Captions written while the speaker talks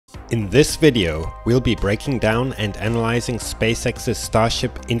In this video, we'll be breaking down and analyzing SpaceX's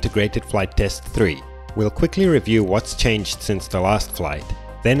Starship Integrated Flight Test 3. We'll quickly review what's changed since the last flight,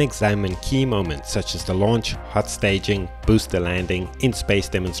 then examine key moments such as the launch, hot staging, booster landing, in-space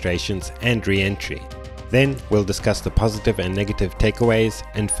demonstrations, and re-entry. Then we'll discuss the positive and negative takeaways,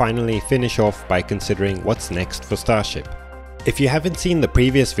 and finally finish off by considering what's next for Starship. If you haven't seen the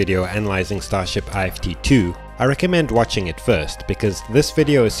previous video analyzing Starship IFT-2, I recommend watching it first, because this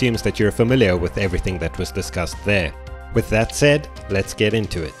video assumes that you're familiar with everything that was discussed there. With that said, let's get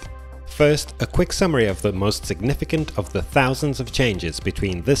into it. First, a quick summary of the most significant of the thousands of changes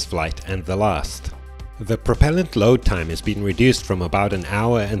between this flight and the last. The propellant load time has been reduced from about an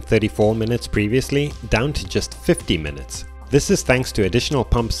hour and 34 minutes previously down to just 50 minutes. This is thanks to additional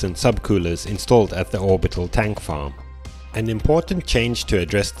pumps and subcoolers installed at the orbital tank farm. An important change to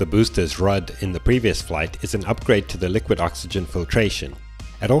address the booster's RUD in the previous flight is an upgrade to the liquid oxygen filtration.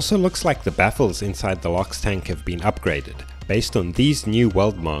 It also looks like the baffles inside the LOX tank have been upgraded, based on these new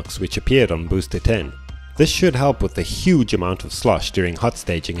weld marks which appeared on Booster 10. This should help with the huge amount of slosh during hot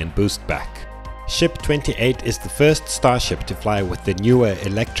staging and boost back. Ship 28 is the first Starship to fly with the newer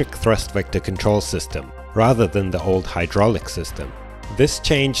electric thrust vector control system, rather than the old hydraulic system. This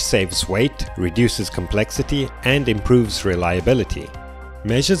change saves weight, reduces complexity, and improves reliability.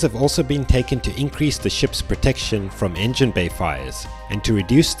 Measures have also been taken to increase the ship's protection from engine bay fires, and to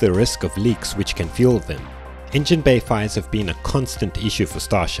reduce the risk of leaks which can fuel them. Engine bay fires have been a constant issue for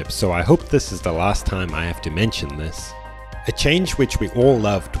Starship, so I hope this is the last time I have to mention this. A change which we all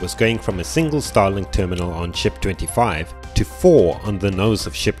loved was going from a single Starlink terminal on Ship 25 to 4 on the nose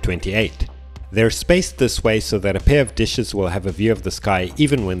of Ship 28. They're spaced this way so that a pair of dishes will have a view of the sky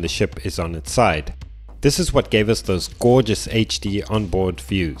even when the ship is on its side. This is what gave us those gorgeous HD onboard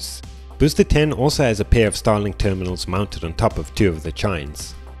views. Booster 10 also has a pair of Starlink terminals mounted on top of two of the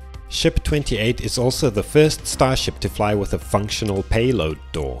chines. Ship 28 is also the first Starship to fly with a functional payload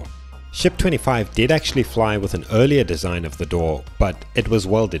door. Ship 25 did actually fly with an earlier design of the door, but it was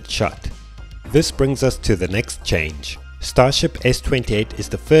welded shut. This brings us to the next change. Starship S-28 is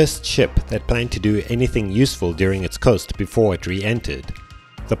the first ship that planned to do anything useful during its coast before it re-entered.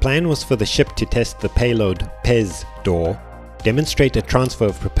 The plan was for the ship to test the payload PES door, demonstrate a transfer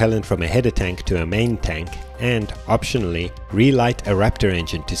of propellant from a header tank to a main tank, and, optionally, relight a Raptor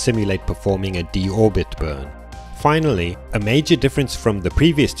engine to simulate performing a deorbit burn. Finally, a major difference from the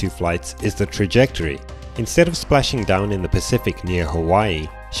previous two flights is the trajectory. Instead of splashing down in the Pacific near Hawaii,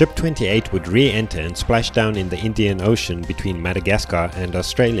 Ship 28 would re-enter and splash down in the Indian Ocean between Madagascar and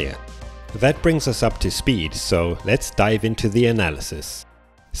Australia. That brings us up to speed, so let's dive into the analysis.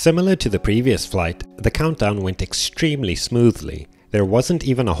 Similar to the previous flight, the countdown went extremely smoothly. There wasn't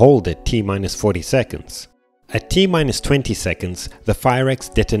even a hold at T-40 seconds. At T-20 seconds, the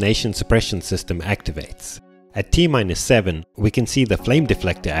Firex detonation suppression system activates. At T-7, we can see the flame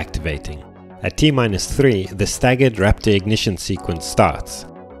deflector activating. At T-3, the staggered Raptor ignition sequence starts.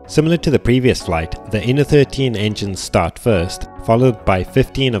 Similar to the previous flight, the inner 13 engines start first, followed by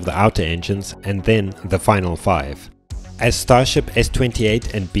 15 of the outer engines, and then the final 5. As Starship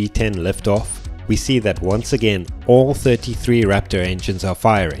S-28 and B-10 lift off, we see that once again all 33 Raptor engines are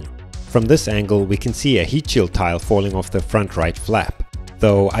firing. From this angle we can see a heat shield tile falling off the front right flap,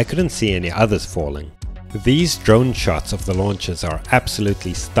 though I couldn't see any others falling. These drone shots of the launches are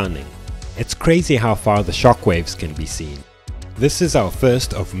absolutely stunning. It's crazy how far the shockwaves can be seen. This is our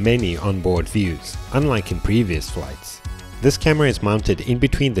first of many onboard views, unlike in previous flights. This camera is mounted in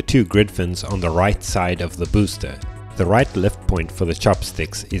between the two grid fins on the right side of the booster. The right lift point for the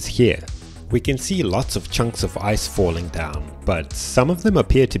chopsticks is here. We can see lots of chunks of ice falling down, but some of them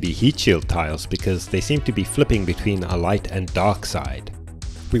appear to be heat shield tiles because they seem to be flipping between a light and dark side.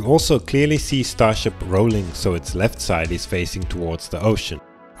 We also clearly see Starship rolling so its left side is facing towards the ocean.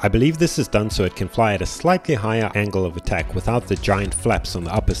 I believe this is done so it can fly at a slightly higher angle of attack without the giant flaps on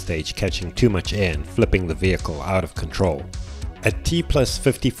the upper stage catching too much air and flipping the vehicle out of control. At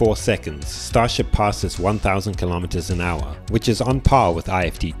T+54 seconds, Starship passes 1000 km an hour, which is on par with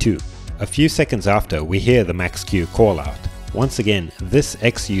IFT-2. A few seconds after, we hear the max-Q callout. Once again, this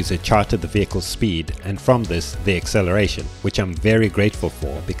X-user charted the vehicle's speed, and from this, the acceleration, which I'm very grateful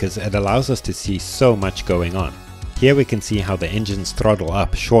for because it allows us to see so much going on. Here we can see how the engines throttle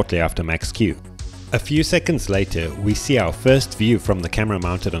up shortly after max-Q. A few seconds later, we see our first view from the camera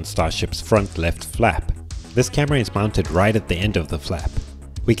mounted on Starship's front left flap. This camera is mounted right at the end of the flap.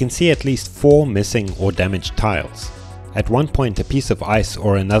 We can see at least 4 missing or damaged tiles. At one point, a piece of ice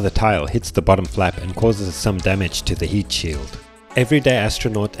or another tile hits the bottom flap and causes some damage to the heat shield. Everyday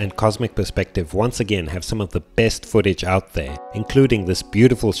Astronaut and Cosmic Perspective once again have some of the best footage out there, including this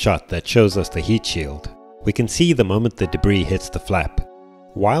beautiful shot that shows us the heat shield. We can see the moment the debris hits the flap.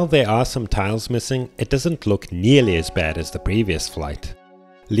 While there are some tiles missing, it doesn't look nearly as bad as the previous flight.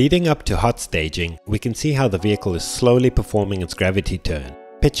 Leading up to hot staging, we can see how the vehicle is slowly performing its gravity turn,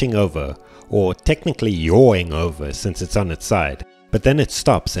 pitching over, or technically yawing over since it's on its side, but then it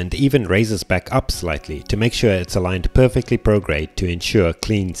stops and even raises back up slightly to make sure it's aligned perfectly prograde to ensure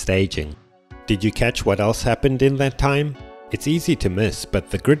clean staging. Did you catch what else happened in that time? It's easy to miss, but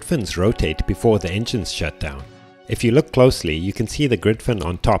the grid fins rotate before the engines shut down. If you look closely, you can see the grid fin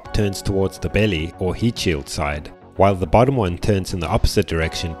on top turns towards the belly or heat shield side, while the bottom one turns in the opposite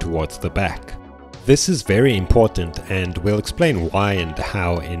direction towards the back. This is very important, and we'll explain why and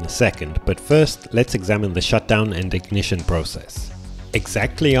how in a second, but first let's examine the shutdown and ignition process.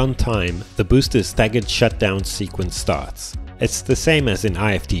 Exactly on time, the booster's staggered shutdown sequence starts. It's the same as in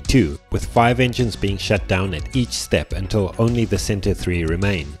IFT2, with 5 engines being shut down at each step until only the center 3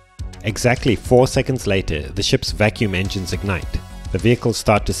 remain. Exactly 4 seconds later, the ship's vacuum engines ignite. The vehicles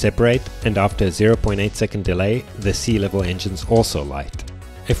start to separate, and after a 0.8 second delay, the sea level engines also light.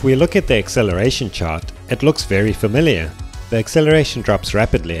 If we look at the acceleration chart, it looks very familiar. The acceleration drops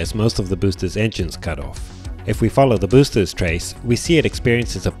rapidly as most of the booster's engines cut off. If we follow the booster's trace, we see it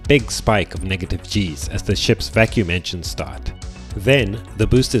experiences a big spike of negative G's as the ship's vacuum engines start. Then, the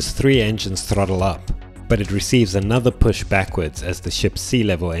booster's 3 engines throttle up, but it receives another push backwards as the ship's sea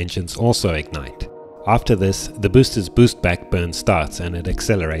level engines also ignite. After this, the booster's boost back burn starts and it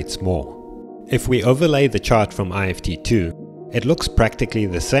accelerates more. If we overlay the chart from IFT2, it looks practically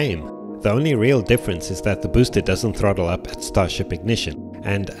the same. The only real difference is that the booster doesn't throttle up at Starship ignition,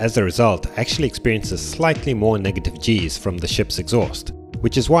 and as a result actually experiences slightly more negative G's from the ship's exhaust,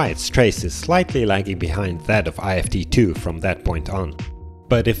 which is why its trace is slightly lagging behind that of IFT2 from that point on.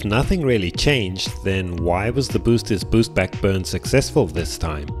 But if nothing really changed, then why was the booster's boost back burn successful this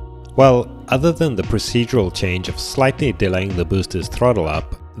time? Well, other than the procedural change of slightly delaying the booster's throttle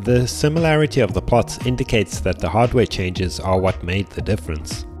up, the similarity of the plots indicates that the hardware changes are what made the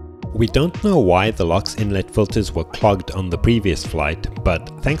difference. We don't know why the LOX inlet filters were clogged on the previous flight, but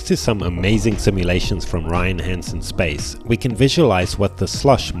thanks to some amazing simulations from Ryan Hansen Space, we can visualize what the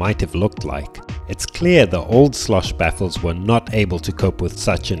slosh might have looked like. It's clear the old slosh baffles were not able to cope with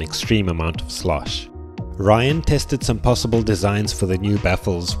such an extreme amount of slosh. Ryan tested some possible designs for the new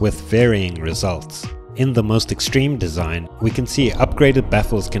baffles with varying results. In the most extreme design, we can see upgraded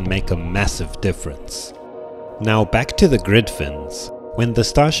baffles can make a massive difference. Now back to the grid fins. When the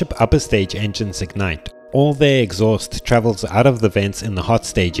Starship upper stage engines ignite, all their exhaust travels out of the vents in the hot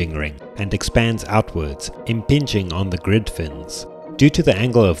staging ring and expands outwards, impinging on the grid fins. Due to the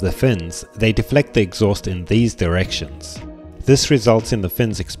angle of the fins, they deflect the exhaust in these directions. This results in the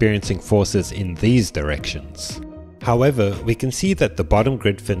fins experiencing forces in these directions. However, we can see that the bottom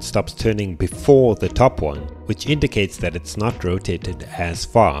grid fin stops turning before the top one, which indicates that it's not rotated as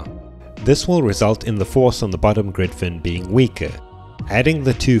far. This will result in the force on the bottom grid fin being weaker. Adding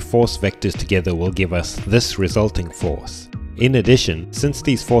the 2 force vectors together will give us this resulting force. In addition, since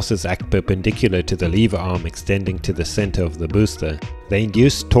these forces act perpendicular to the lever arm extending to the center of the booster, they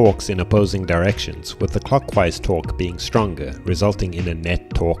induce torques in opposing directions, with the clockwise torque being stronger, resulting in a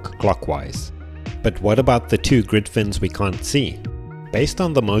net torque clockwise. But what about the 2 grid fins we can't see? Based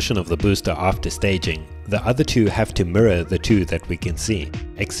on the motion of the booster after staging, the other 2 have to mirror the 2 that we can see,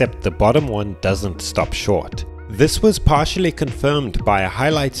 except the bottom one doesn't stop short. This was partially confirmed by a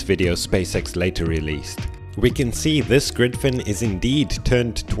highlights video SpaceX later released. We can see this grid fin is indeed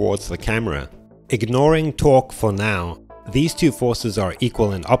turned towards the camera. Ignoring torque for now, these 2 forces are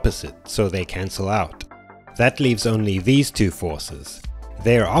equal and opposite, so they cancel out. That leaves only these 2 forces.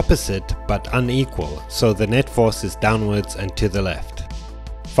 They are opposite but unequal, so the net force is downwards and to the left.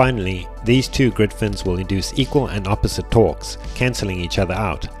 Finally, these 2 grid fins will induce equal and opposite torques, cancelling each other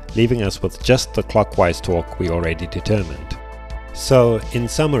out, leaving us with just the clockwise torque we already determined. So, in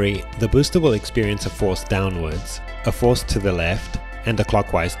summary, the booster will experience a force downwards, a force to the left, and a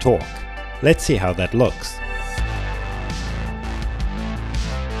clockwise torque. Let's see how that looks.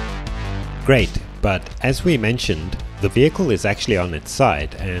 Great, but as we mentioned, the vehicle is actually on its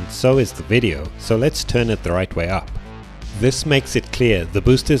side, and so is the video, so let's turn it the right way up. This makes it clear the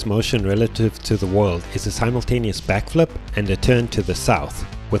booster's motion relative to the world is a simultaneous backflip and a turn to the south,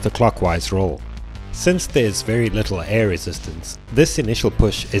 with a clockwise roll. Since there's very little air resistance, this initial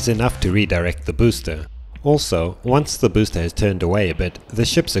push is enough to redirect the booster. Also, once the booster has turned away a bit, the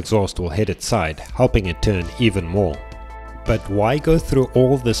ship's exhaust will hit its side, helping it turn even more. But why go through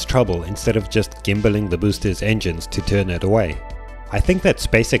all this trouble instead of just gimballing the booster's engines to turn it away? I think that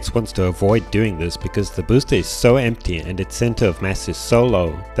SpaceX wants to avoid doing this because the booster is so empty and its center of mass is so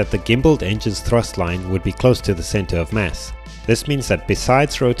low that the gimbaled engine's thrust line would be close to the center of mass. This means that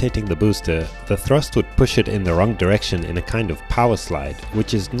besides rotating the booster, the thrust would push it in the wrong direction in a kind of power slide,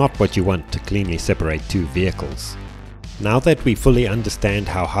 which is not what you want to cleanly separate two vehicles. Now that we fully understand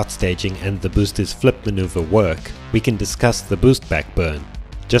how hot staging and the booster's flip maneuver work, we can discuss the boost back burn.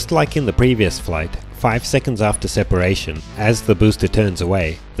 Just like in the previous flight, 5 seconds after separation, as the booster turns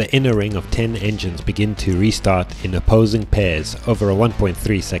away, the inner ring of 10 engines begin to restart in opposing pairs over a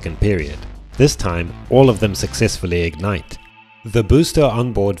 1.3 second period. This time, all of them successfully ignite. The booster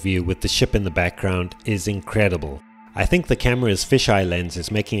onboard view with the ship in the background is incredible. I think the camera's fisheye lens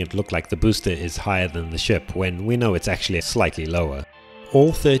is making it look like the booster is higher than the ship when we know it's actually slightly lower.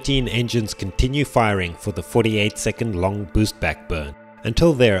 All 13 engines continue firing for the 48-second long boost back burn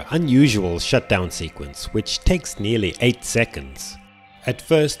until their unusual shutdown sequence, which takes nearly 8 seconds. At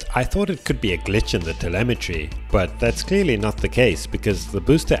first, I thought it could be a glitch in the telemetry, but that's clearly not the case because the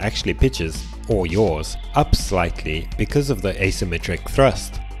booster actually pitches, or yaws, up slightly because of the asymmetric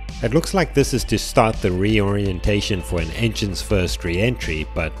thrust. It looks like this is to start the reorientation for an engine's first re-entry,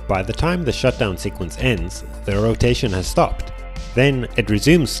 but by the time the shutdown sequence ends, the rotation has stopped. Then it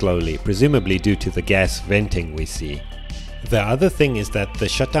resumes slowly, presumably due to the gas venting we see. The other thing is that the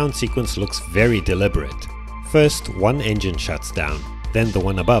shutdown sequence looks very deliberate. First, one engine shuts down, then the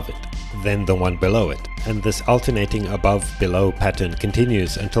one above it, then the one below it, and this alternating above-below pattern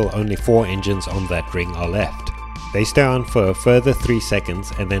continues until only 4 engines on that ring are left. They stay on for a further 3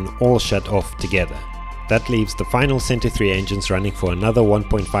 seconds and then all shut off together. That leaves the final center 3 engines running for another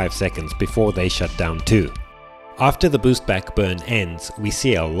 1.5 seconds before they shut down too. After the boost back burn ends, we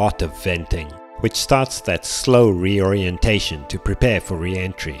see a lot of venting, which starts that slow reorientation to prepare for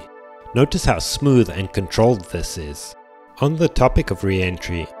re-entry. Notice how smooth and controlled this is. On the topic of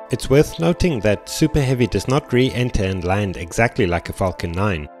re-entry, it's worth noting that SuperHeavy does not re-enter and land exactly like a Falcon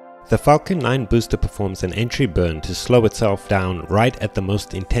 9. The Falcon 9 booster performs an entry burn to slow itself down right at the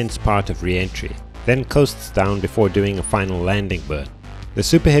most intense part of re-entry, then coasts down before doing a final landing burn. The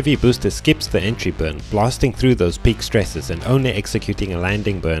SuperHeavy booster skips the entry burn, blasting through those peak stresses and only executing a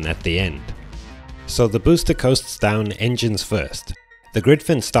landing burn at the end. So the booster coasts down engines first. The grid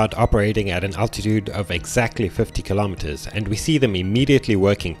fins start operating at an altitude of exactly 50 kilometers, and we see them immediately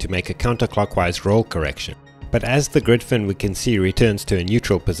working to make a counterclockwise roll correction. But as the grid fin we can see returns to a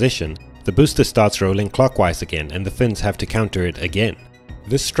neutral position, the booster starts rolling clockwise again and the fins have to counter it again.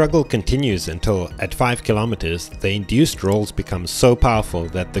 This struggle continues until, at 5 kilometers, the induced rolls become so powerful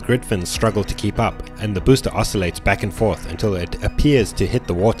that the grid fins struggle to keep up, and the booster oscillates back and forth until it appears to hit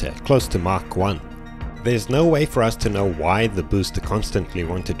the water close to Mach 1. There's no way for us to know why the booster constantly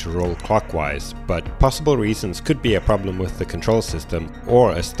wanted to roll clockwise, but possible reasons could be a problem with the control system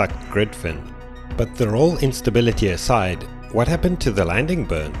or a stuck grid fin. But the roll instability aside, what happened to the landing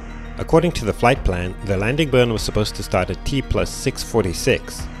burn? According to the flight plan, the landing burn was supposed to start at T plus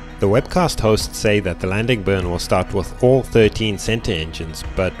 646. The webcast hosts say that the landing burn will start with all 13 center engines,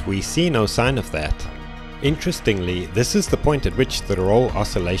 but we see no sign of that. Interestingly, this is the point at which the roll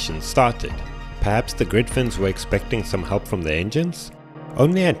oscillation started. Perhaps the grid fins were expecting some help from the engines?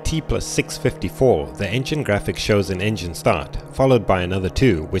 Only at T plus 654, the engine graphic shows an engine start, followed by another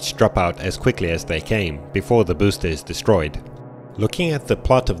 2 which drop out as quickly as they came, before the booster is destroyed. Looking at the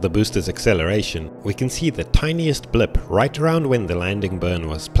plot of the booster's acceleration, we can see the tiniest blip right around when the landing burn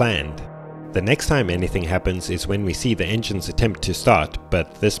was planned. The next time anything happens is when we see the engines attempt to start,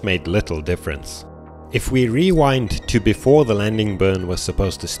 but this made little difference. If we rewind to before the landing burn was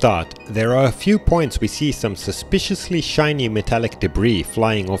supposed to start, there are a few points we see some suspiciously shiny metallic debris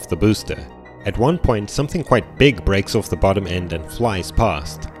flying off the booster. At one point, something quite big breaks off the bottom end and flies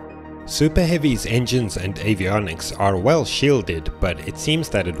past. SuperHeavy's engines and avionics are well shielded, but it seems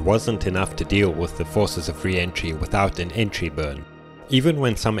that it wasn't enough to deal with the forces of re-entry without an entry burn. Even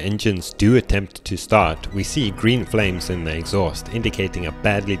when some engines do attempt to start, we see green flames in the exhaust, indicating a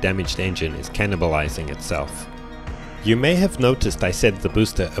badly damaged engine is cannibalizing itself. You may have noticed I said the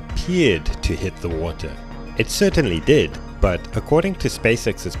booster appeared to hit the water. It certainly did, but according to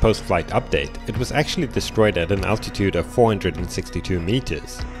SpaceX's post-flight update, it was actually destroyed at an altitude of 462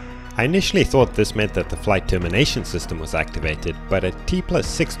 meters. I initially thought this meant that the flight termination system was activated, but at T plus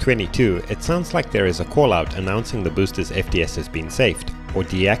 622 it sounds like there is a callout announcing the booster's FTS has been safed, or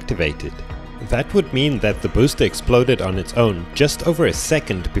deactivated. That would mean that the booster exploded on its own just over a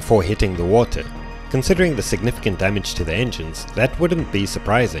second before hitting the water. Considering the significant damage to the engines, that wouldn't be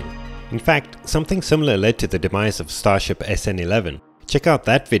surprising. In fact, something similar led to the demise of Starship SN11. Check out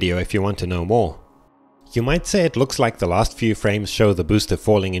that video if you want to know more. You might say it looks like the last few frames show the booster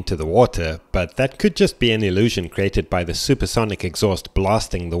falling into the water, but that could just be an illusion created by the supersonic exhaust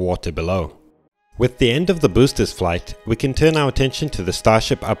blasting the water below. With the end of the booster's flight, we can turn our attention to the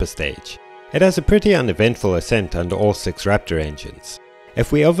Starship upper stage. It has a pretty uneventful ascent under all 6 Raptor engines.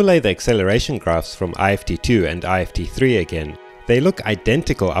 If we overlay the acceleration graphs from IFT2 and IFT3 again, they look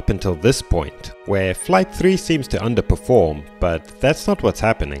identical up until this point, where Flight 3 seems to underperform, but that's not what's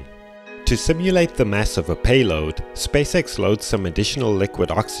happening. To simulate the mass of a payload, SpaceX loads some additional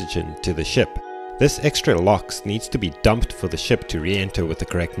liquid oxygen to the ship. This extra LOX needs to be dumped for the ship to re-enter with the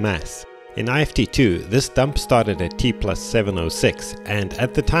correct mass. In IFT2, this dump started at T+706, and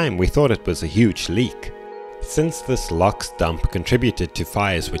at the time we thought it was a huge leak. Since this LOX dump contributed to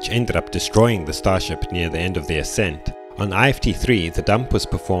fires which ended up destroying the Starship near the end of the ascent, on IFT3 the dump was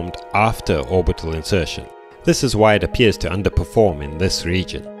performed after orbital insertion. This is why it appears to underperform in this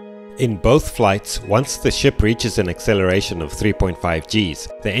region. In both flights, once the ship reaches an acceleration of 3.5 Gs,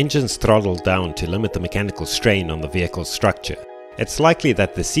 the engines throttle down to limit the mechanical strain on the vehicle's structure. It's likely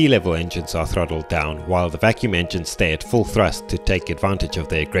that the sea level engines are throttled down while the vacuum engines stay at full thrust to take advantage of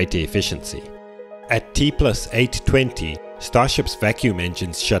their greater efficiency. At T+820, Starship's vacuum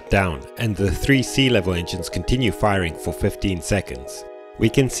engines shut down and the 3 sea level engines continue firing for 15 seconds. We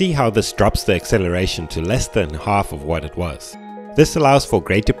can see how this drops the acceleration to less than half of what it was. This allows for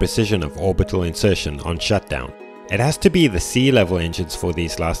greater precision of orbital insertion on shutdown. It has to be the sea level engines for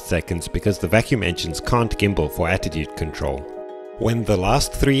these last seconds because the vacuum engines can't gimbal for attitude control. When the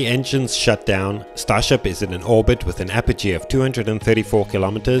last 3 engines shut down, Starship is in an orbit with an apogee of 234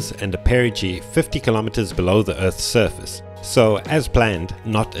 km and a perigee 50 km below the Earth's surface, so as planned,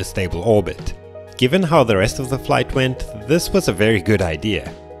 not a stable orbit. Given how the rest of the flight went, this was a very good idea.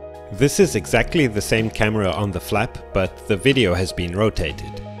 This is exactly the same camera on the flap, but the video has been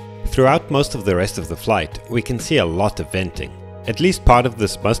rotated. Throughout most of the rest of the flight, we can see a lot of venting. At least part of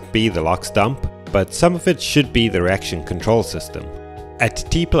this must be the LOX dump, but some of it should be the reaction control system. At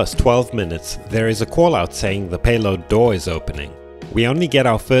T+12 minutes, there is a call out saying the payload door is opening. We only get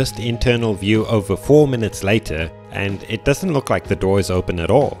our first internal view over 4 minutes later, and it doesn't look like the door is open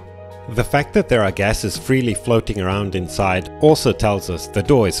at all. The fact that there are gases freely floating around inside also tells us the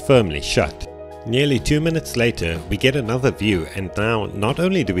door is firmly shut. Nearly 2 minutes later, we get another view, and now not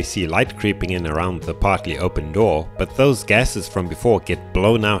only do we see light creeping in around the partly open door, but those gases from before get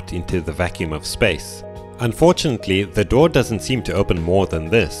blown out into the vacuum of space. Unfortunately, the door doesn't seem to open more than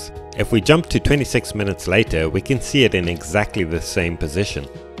this. If we jump to 26 minutes later, we can see it in exactly the same position.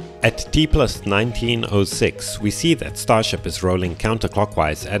 At T+1906, we see that Starship is rolling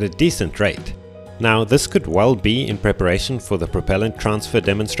counterclockwise at a decent rate. Now, this could well be in preparation for the propellant transfer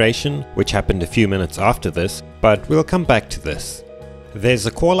demonstration, which happened a few minutes after this, but we'll come back to this. There's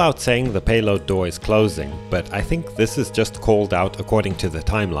a call out saying the payload door is closing, but I think this is just called out according to the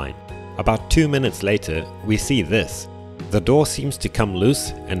timeline. About 2 minutes later, we see this. The door seems to come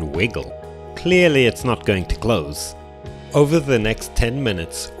loose and wiggle. Clearly it's not going to close. Over the next 10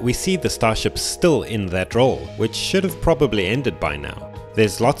 minutes, we see the Starship still in that roll, which should have probably ended by now.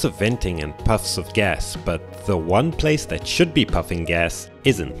 There's lots of venting and puffs of gas, but the one place that should be puffing gas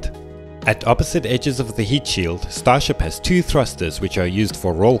isn't. At opposite edges of the heat shield, Starship has 2 thrusters which are used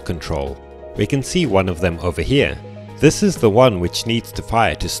for roll control. We can see one of them over here. This is the one which needs to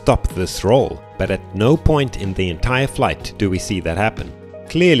fire to stop this roll, but at no point in the entire flight do we see that happen.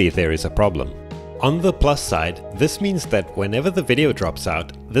 Clearly there is a problem. On the plus side, this means that whenever the video drops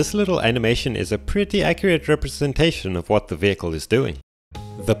out, this little animation is a pretty accurate representation of what the vehicle is doing.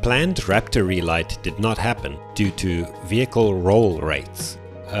 The planned Raptor relight did not happen due to vehicle roll rates.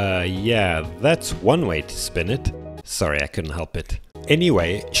 Yeah, that's one way to spin it. Sorry, I couldn't help it.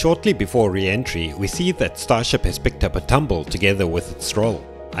 Anyway, shortly before re-entry, we see that Starship has picked up a tumble together with its roll.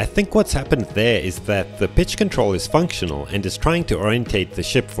 I think what's happened there is that the pitch control is functional and is trying to orientate the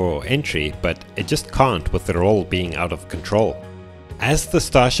ship for entry, but it just can't with the roll being out of control. As the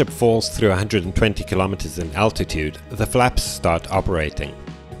Starship falls through 120 km in altitude, the flaps start operating.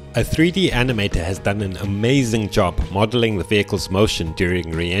 A 3D animator has done an amazing job modeling the vehicle's motion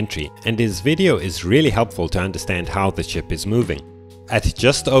during re-entry, and his video is really helpful to understand how the ship is moving. At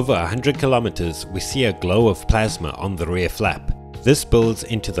just over 100 km, we see a glow of plasma on the rear flap. This builds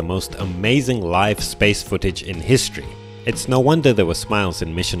into the most amazing live space footage in history. It's no wonder there were smiles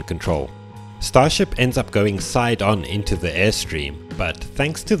in mission control. Starship ends up going side on into the airstream, but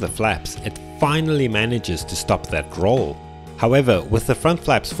thanks to the flaps, it finally manages to stop that roll. However, with the front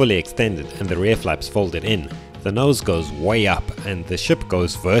flaps fully extended and the rear flaps folded in, the nose goes way up and the ship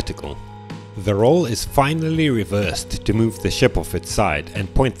goes vertical. The role is finally reversed to move the ship off its side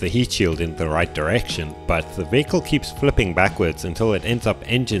and point the heat shield in the right direction, but the vehicle keeps flipping backwards until it ends up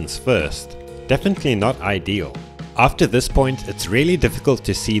engines first. Definitely not ideal. After this point, it's really difficult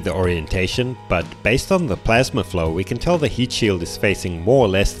to see the orientation, but based on the plasma flow we can tell the heat shield is facing more or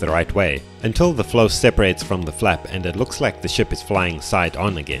less the right way, until the flow separates from the flap and it looks like the ship is flying side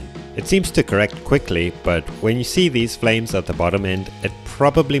on again. It seems to correct quickly, but when you see these flames at the bottom end, it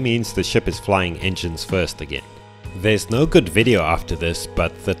probably means the ship is flying engines first again. There's no good video after this,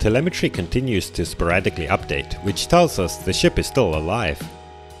 but the telemetry continues to sporadically update, which tells us the ship is still alive.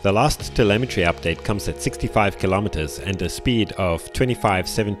 The last telemetry update comes at 65 km and a speed of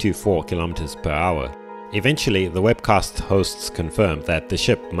 25,724 km per hour. Eventually, the webcast hosts confirm that the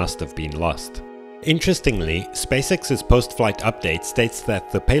ship must have been lost. Interestingly, SpaceX's post-flight update states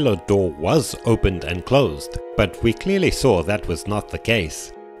that the payload door was opened and closed, but we clearly saw that was not the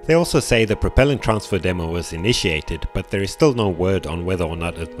case. They also say the propellant transfer demo was initiated, but there is still no word on whether or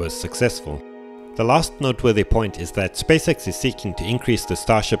not it was successful. The last noteworthy point is that SpaceX is seeking to increase the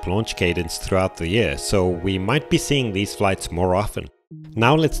Starship launch cadence throughout the year, so we might be seeing these flights more often.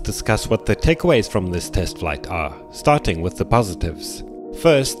 Now let's discuss what the takeaways from this test flight are, starting with the positives.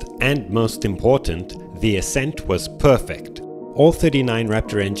 First, and most important, the ascent was perfect. All 39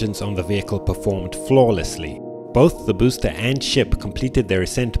 Raptor engines on the vehicle performed flawlessly. Both the booster and ship completed their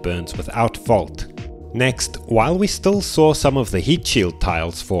ascent burns without fault. Next, while we still saw some of the heat shield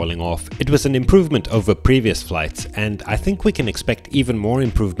tiles falling off, it was an improvement over previous flights, and I think we can expect even more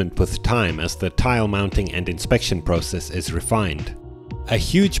improvement with time as the tile mounting and inspection process is refined. A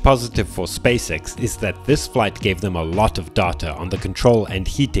huge positive for SpaceX is that this flight gave them a lot of data on the control and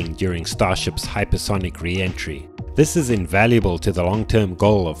heating during Starship's hypersonic re-entry. This is invaluable to the long-term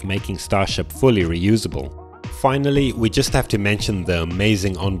goal of making Starship fully reusable. Finally, we just have to mention the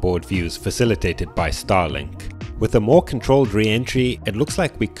amazing onboard views facilitated by Starlink. With a more controlled re-entry, it looks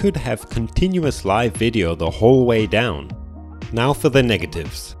like we could have continuous live video the whole way down. Now for the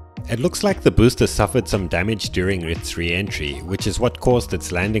negatives. It looks like the booster suffered some damage during its re-entry, which is what caused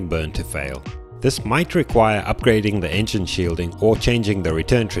its landing burn to fail. This might require upgrading the engine shielding or changing the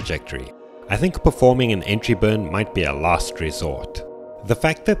return trajectory. I think performing an entry burn might be a last resort. The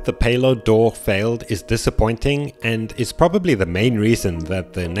fact that the payload door failed is disappointing and is probably the main reason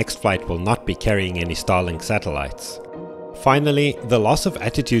that the next flight will not be carrying any Starlink satellites. Finally, the loss of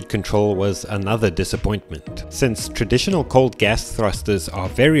attitude control was another disappointment, since traditional cold gas thrusters are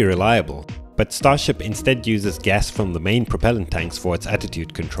very reliable, but Starship instead uses gas from the main propellant tanks for its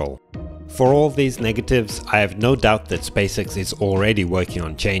attitude control. For all these negatives, I have no doubt that SpaceX is already working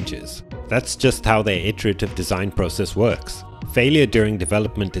on changes. That's just how their iterative design process works. Failure during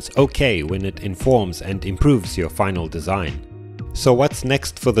development is okay when it informs and improves your final design. So what's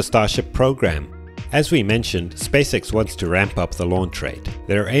next for the Starship program? As we mentioned, SpaceX wants to ramp up the launch rate.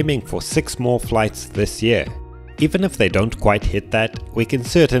 They're aiming for 6 more flights this year. Even if they don't quite hit that, we can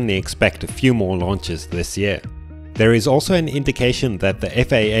certainly expect a few more launches this year. There is also an indication that the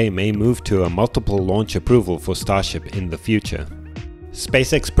FAA may move to a multiple launch approval for Starship in the future.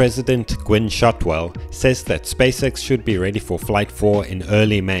 SpaceX President Gwynne Shotwell says that SpaceX should be ready for Flight 4 in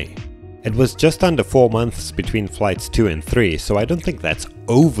early May. It was just under 4 months between Flights 2 and 3, so I don't think that's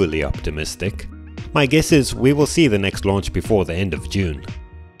overly optimistic. My guess is we will see the next launch before the end of June.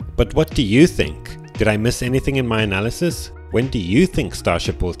 But what do you think? Did I miss anything in my analysis? When do you think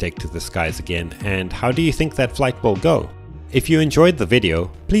Starship will take to the skies again, and how do you think that flight will go? If you enjoyed the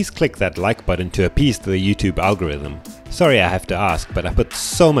video, please click that like button to appease the YouTube algorithm. Sorry I have to ask, but I put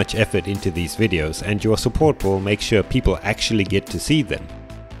so much effort into these videos and your support will make sure people actually get to see them.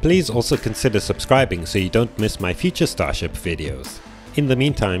 Please also consider subscribing so you don't miss my future Starship videos. In the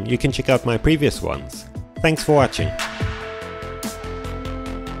meantime, you can check out my previous ones. Thanks for watching.